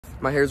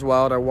My hair's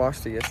wild. I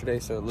washed it yesterday,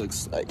 so it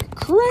looks like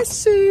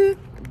crazy.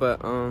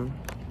 But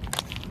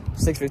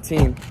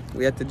 6:15.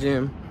 We at the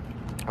gym.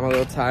 I'm a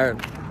little tired,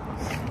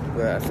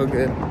 but I feel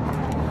good.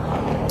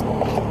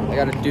 I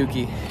got a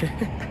dookie.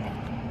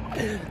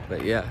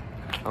 But yeah,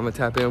 I'm gonna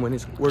tap in when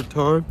it's work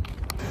time.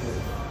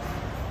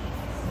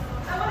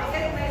 I want to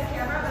get a nice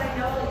camera, but I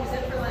know I'll use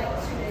it for like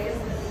 2 days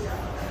and then be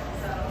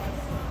done.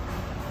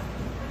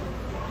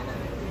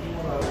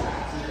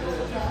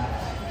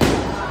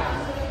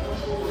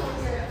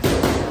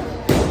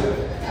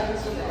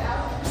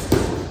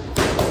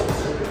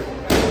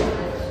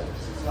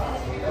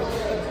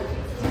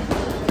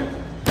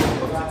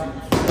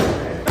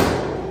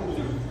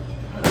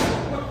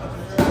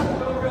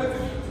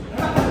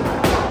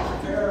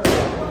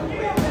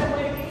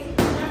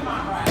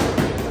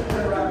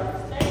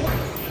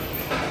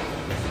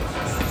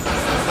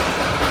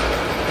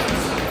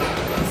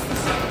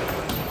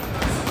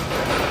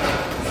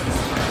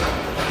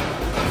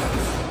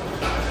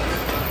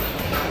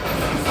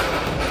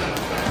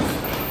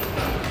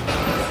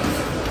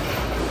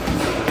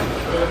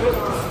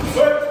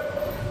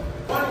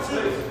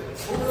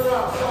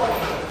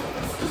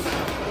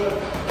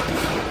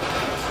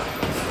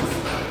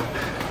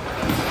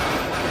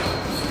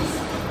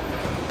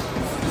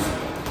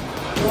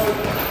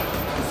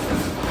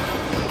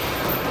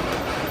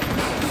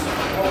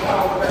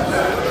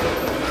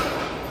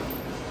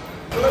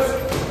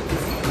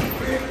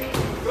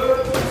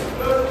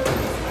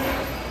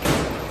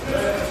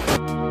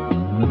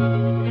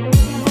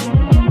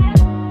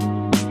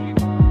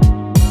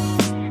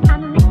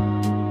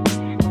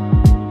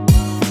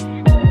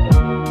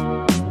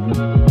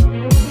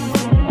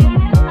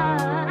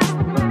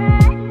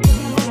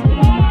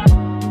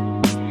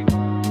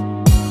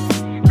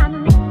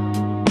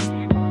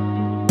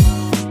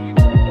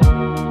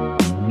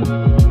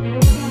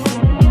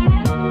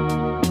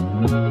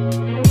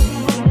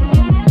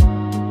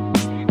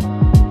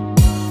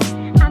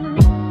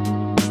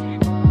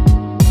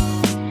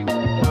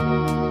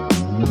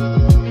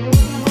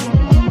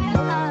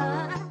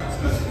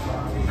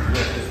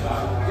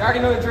 You already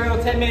know the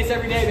drill. 10 minutes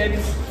every day, baby.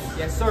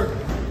 Yes, sir.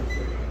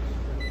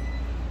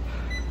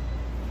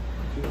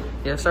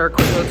 Yes, sir.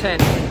 Quick little 10.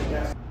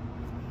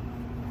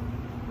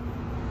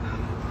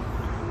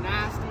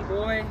 Nasty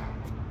boy.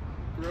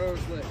 Gross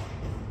lip.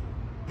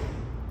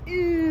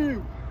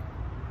 Ew.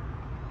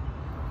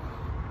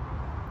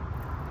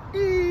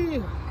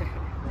 Ew.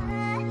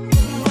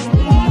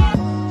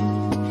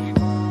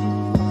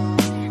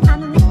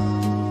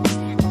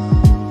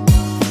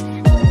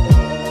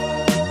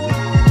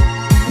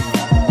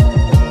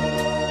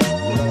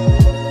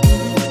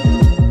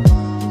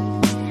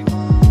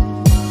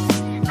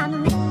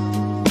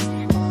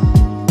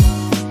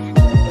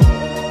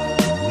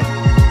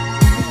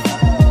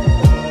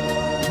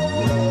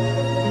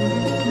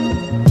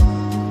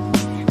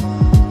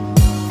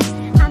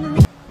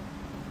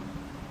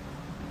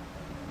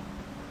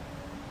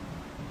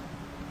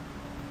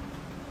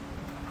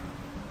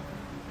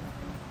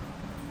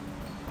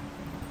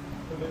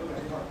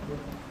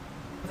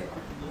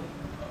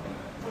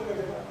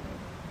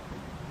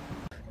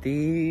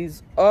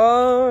 These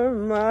are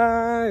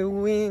my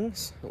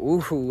wings. Ooh,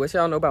 what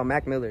y'all know about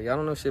Mac Miller? Y'all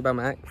don't know shit about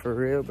Mac, for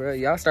real, bro.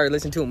 Y'all started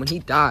listening to him when he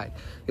died.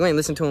 You ain't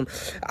listened to him.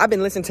 I've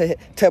been listening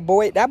to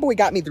boy. That boy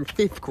got me through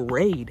 5th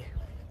grade.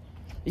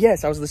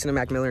 Yes, I was listening to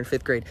Mac Miller in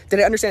 5th grade. Did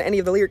I understand any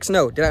of the lyrics?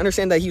 No. Did I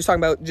understand that he was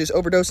talking about just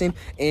overdosing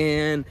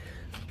and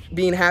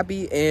being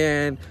happy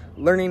and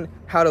learning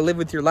how to live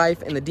with your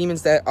life and the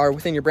demons that are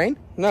within your brain?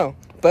 No.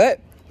 But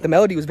the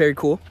melody was very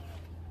cool,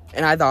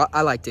 and I thought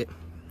I liked it.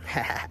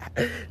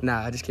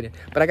 Nah, just kidding.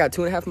 But I got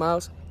 2.5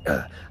 miles.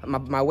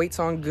 My weight's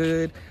on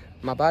good.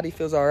 My body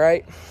feels all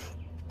right.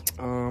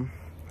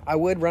 I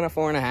would run a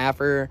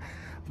 4.5er,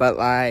 but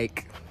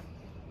like,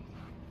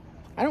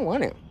 I don't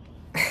want it.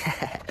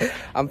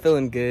 I'm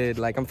feeling good.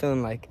 Like, I'm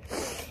feeling like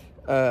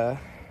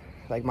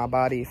my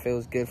body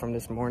feels good from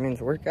this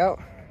morning's workout.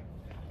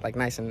 Like,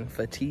 nice and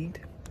fatigued.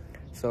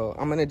 So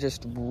I'm gonna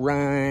just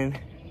run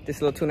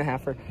this little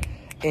 2.5er,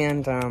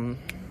 and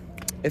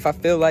if I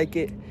feel like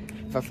it,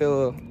 if I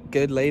feel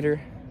good later,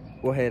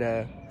 we'll hit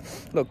a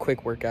little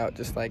quick workout,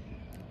 just like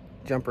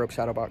jump rope,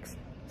 shadow box,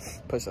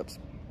 push-ups.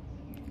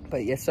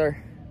 But yes, sir,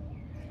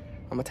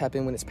 I'm gonna tap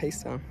in when it's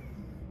pace time.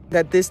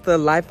 That this the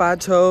life I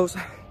chose.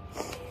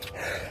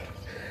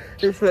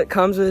 This what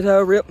comes with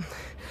a rip.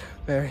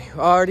 Very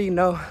already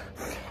know.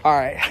 All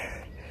right,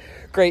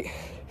 great.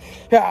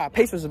 Yeah,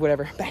 pace was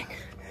whatever. Bang.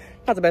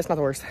 Not the best, not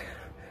the worst.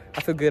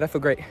 I feel good. I feel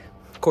great.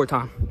 Core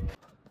time.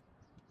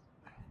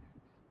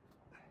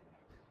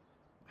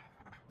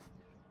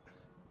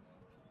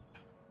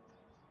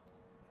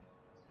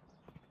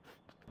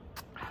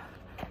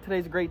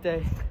 Today's a great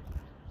day.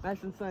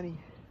 Nice and sunny.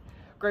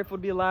 Grateful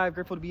to be alive.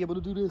 Grateful to be able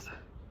to do this.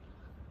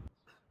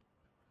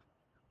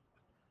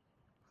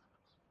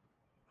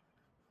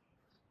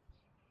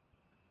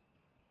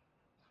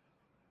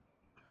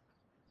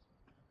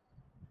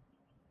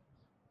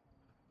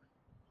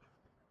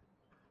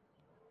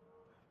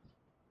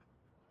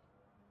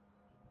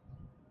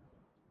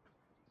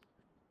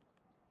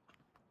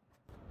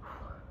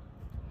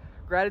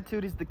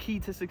 Gratitude is the key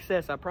to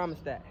success, I promise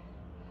that.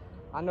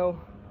 I know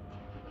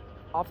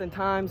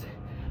oftentimes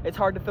it's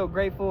hard to feel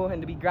grateful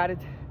and to be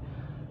gratitude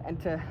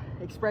and to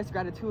express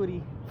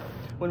gratitude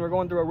when we're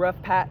going through a rough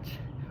patch,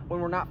 when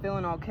we're not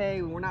feeling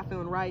okay, when we're not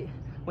feeling right,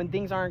 when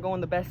things aren't going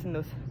the best in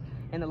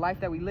the life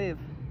that we live.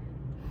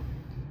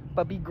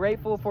 But be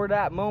grateful for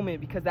that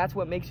moment, because that's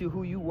what makes you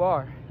who you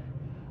are.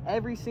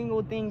 Every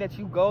single thing that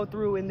you go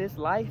through in this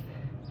life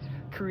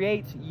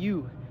creates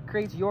you,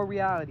 creates your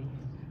reality,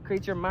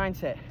 creates your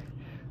mindset,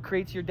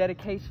 creates your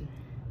dedication,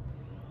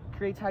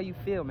 creates how you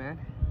feel, man.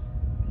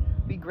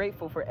 Be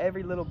grateful for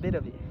every little bit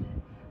of it,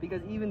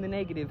 because even the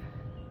negative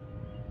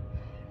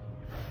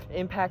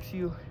impacts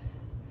you,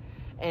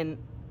 and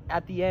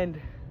at the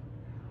end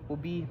will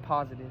be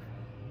positive.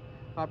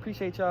 I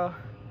appreciate y'all.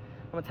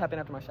 I'm gonna tap in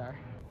after my shower.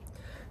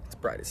 It's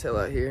bright as hell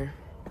out here.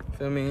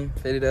 Feel me?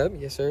 Faded up,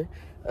 yes sir.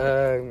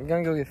 I'm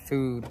gonna go get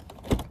food.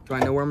 Do I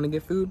know where I'm gonna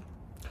get food?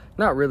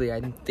 Not really.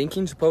 I'm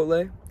thinking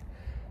Chipotle,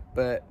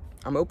 but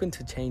I'm open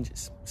to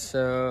changes.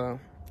 So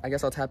I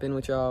guess I'll tap in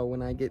with y'all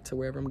when I get to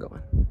wherever I'm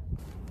going.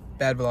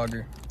 Bad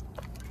vlogger.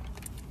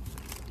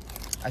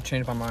 I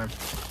changed my mind.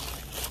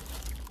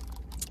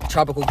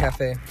 Tropical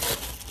Cafe.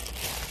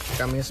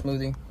 Got me a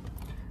smoothie.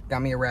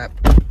 Got me a wrap.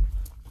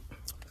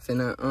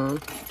 Finna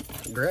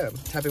grab.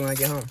 Tap in when I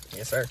get home.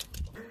 Yes sir.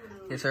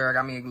 Yes sir, I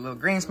got me a little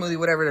green smoothie,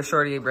 whatever the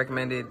shorty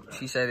recommended.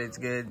 She said it's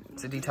good.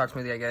 It's a detox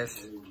smoothie, I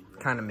guess.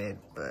 Kind of mid,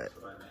 but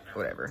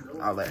whatever.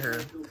 I'll let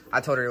her. I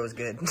told her it was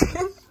good.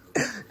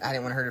 I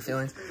didn't want to hurt her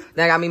feelings.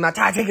 Then I got me my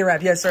Thai chicken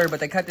wrap, yes sir,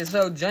 but they cut this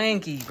so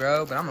janky,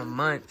 bro. But I'm a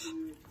munch,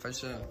 for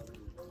sure.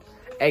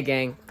 Hey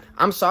gang,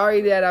 I'm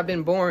sorry that I've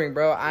been boring,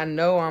 bro. I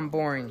know I'm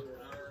boring.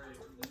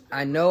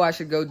 I know I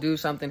should go do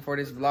something for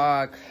this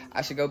vlog.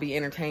 I should go be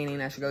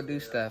entertaining. I should go do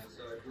stuff.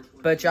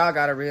 But y'all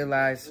gotta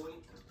realize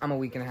I'm a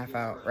week and a half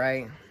out,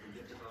 right?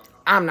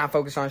 I'm not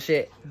focused on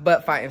shit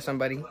but fighting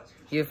somebody.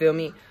 You feel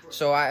me?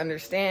 So I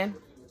understand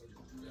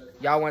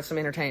y'all want some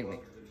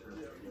entertainment.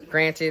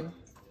 Granted,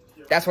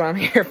 that's what I'm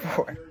here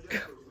for.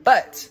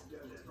 But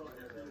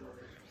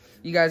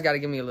you guys got to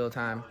give me a little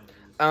time.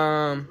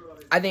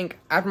 I think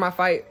after my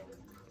fight,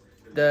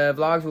 the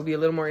vlogs will be a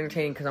little more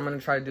entertaining because I'm going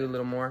to try to do a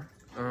little more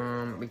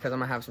because I'm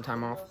going to have some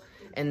time off.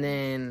 And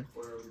then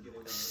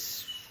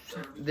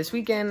this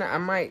weekend, I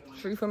might,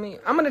 you feel me?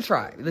 I'm going to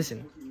try.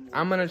 Listen,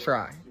 I'm going to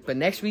try. But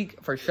next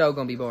week, for sure,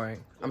 going to be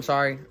boring. I'm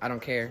sorry. I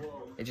don't care.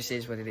 It just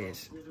is what it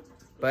is.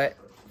 But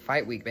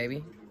fight week,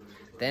 baby.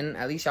 Then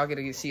at least y'all get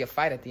to see a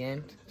fight at the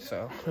end.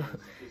 So,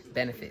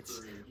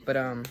 benefits. But,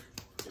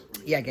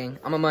 yeah, gang.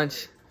 I'm a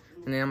munch.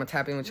 And then I'm going to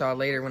tap in with y'all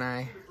later when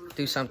I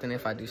do something,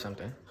 if I do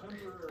something.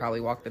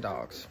 Probably walk the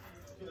dogs.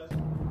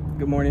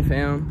 Good morning,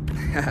 fam.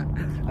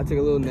 I took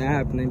a little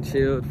nap and then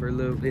chilled for a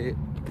little bit.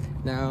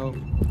 Now,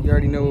 you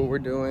already know what we're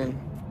doing.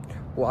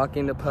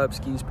 Walking the pub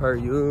skis per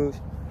use.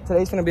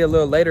 Today's gonna be a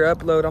little later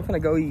upload. I'm gonna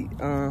go eat.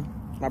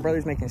 My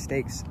brother's making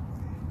steaks.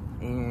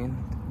 And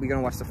we're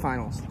gonna watch the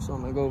finals. So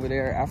I'm gonna go over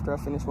there after I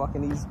finish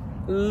walking these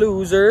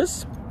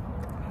losers.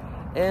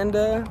 And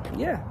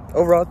yeah,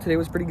 overall today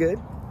was pretty good.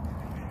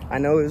 I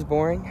know it was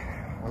boring.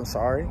 I'm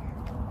sorry.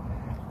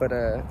 But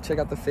check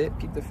out the fit,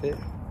 peep the fit.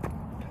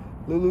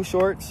 Lulu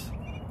shorts,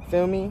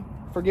 feel me?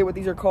 Forget what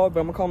these are called, but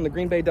I'm gonna call them the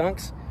Green Bay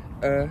Dunks.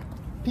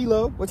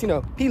 Pilo, what you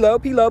know?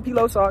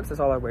 Pilo socks,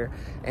 that's all I wear.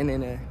 And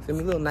then feel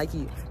me, little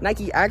Nike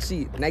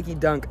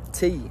Dunk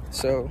tee.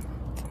 So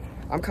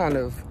I'm kind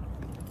of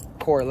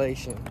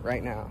correlation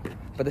right now.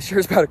 But the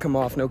shirt's about to come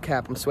off, no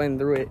cap. I'm sweating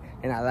through it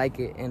and I like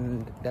it,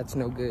 and that's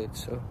no good.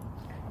 So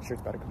the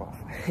shirt's about to come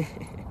off.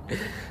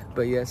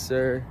 But yes,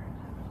 sir.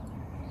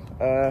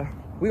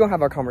 We gonna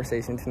have our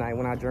conversation tonight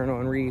when I journal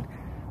and read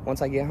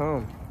once I get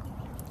home.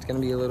 It's gonna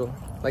be a little,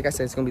 like I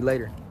said, it's gonna be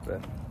later, but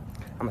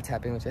I'm gonna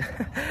tap in with you.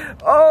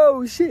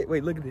 Oh shit,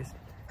 wait, look at this.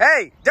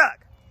 Hey,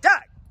 Duck,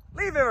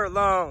 leave her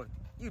alone,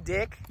 you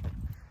dick.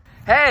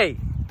 Hey,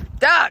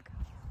 Duck.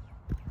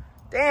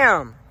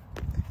 Damn,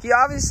 he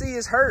obviously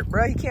is hurt,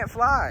 bro. He can't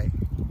fly.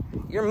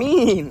 You're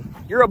mean,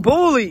 you're a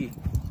bully.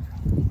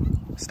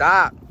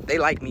 Stop, they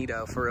like me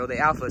though, for real, they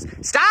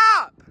alphas.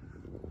 Stop!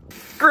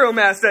 Grill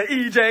Master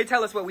EJ,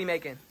 tell us what we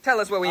making. Tell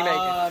us what we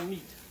making.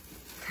 Meat.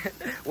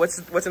 What's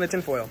in the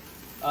tinfoil?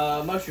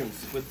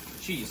 Mushrooms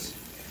with cheese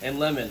and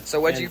lemon.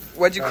 So what'd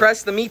you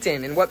crust the meat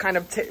in, and what kind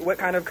of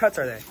cuts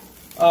are they?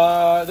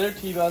 They're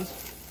T-bones,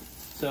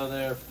 so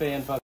they're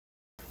fan fuck.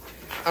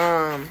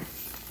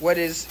 What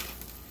is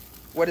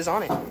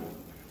on it?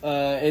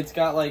 It's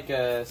got like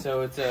it's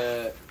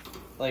a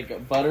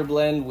butter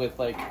blend with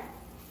like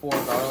 4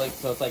 garlic,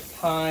 so it's like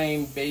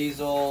thyme,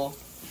 basil,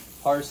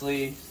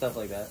 parsley, stuff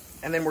like that.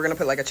 And then we're gonna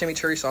put like a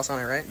chimichurri sauce on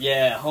it, right?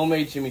 Yeah,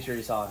 homemade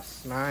chimichurri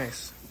sauce.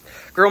 Nice.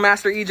 Grill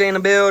Master EJ in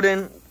the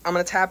building. I'm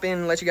gonna tap in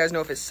and let you guys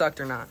know if it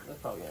sucked or not. That's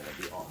probably gonna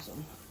be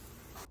awesome.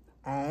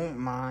 Oh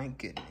my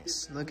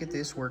goodness. Look at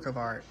this work of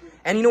art.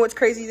 And you know what's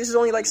crazy? This is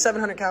only like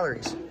 700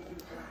 calories.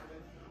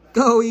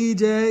 Go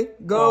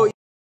EJ. Go. Oh,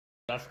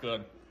 that's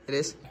good. It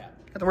is?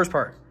 That's the worst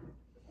part.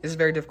 This is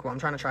very difficult. I'm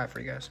trying to try it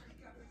for you guys.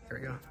 Here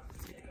we go.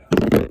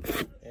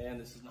 And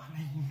this is not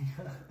making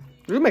cut.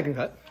 You're making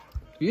cut.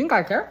 You think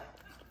I care?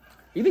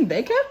 You think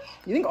they care?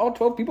 You think all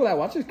 12 people that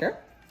watch this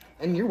care?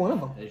 And you're one of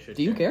them. They should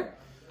Do you care?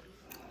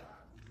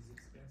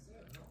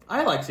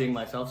 I like seeing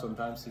myself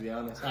sometimes, to be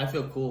honest. I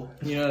feel cool.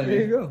 You know what I mean?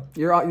 There you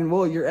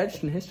go. You're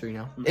etched in history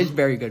now. It's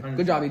very good.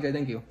 Good job, EJ.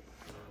 Thank you.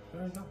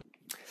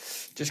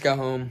 Just got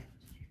home.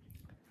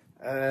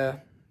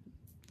 Finna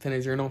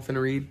journal,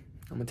 finna read.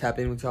 I'm gonna tap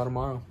in with y'all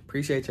tomorrow.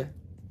 Appreciate you.